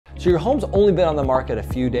So your home's only been on the market a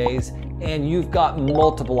few days and you've got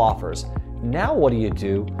multiple offers. Now what do you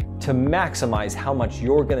do to maximize how much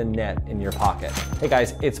you're gonna net in your pocket? Hey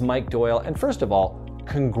guys, it's Mike Doyle, and first of all,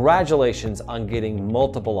 congratulations on getting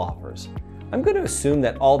multiple offers. I'm gonna assume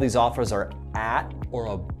that all these offers are at or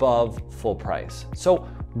above full price. So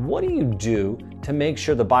what do you do to make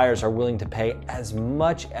sure the buyers are willing to pay as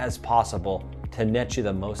much as possible to net you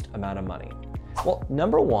the most amount of money? Well,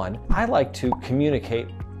 number one, I like to communicate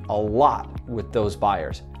a lot with those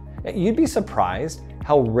buyers. You'd be surprised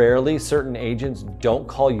how rarely certain agents don't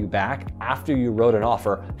call you back after you wrote an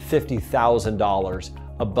offer $50,000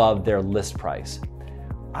 above their list price.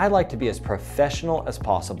 I like to be as professional as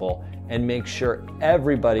possible and make sure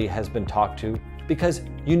everybody has been talked to, because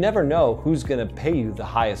you never know who's gonna pay you the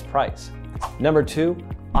highest price. Number two,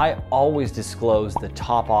 I always disclose the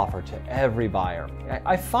top offer to every buyer.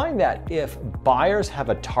 I find that if buyers have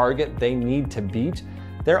a target they need to beat,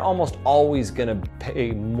 they're almost always gonna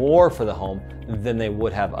pay more for the home than they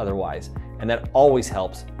would have otherwise. And that always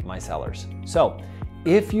helps my sellers. So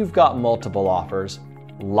if you've got multiple offers,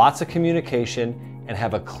 lots of communication, and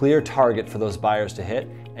have a clear target for those buyers to hit,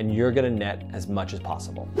 and you're gonna net as much as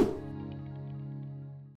possible.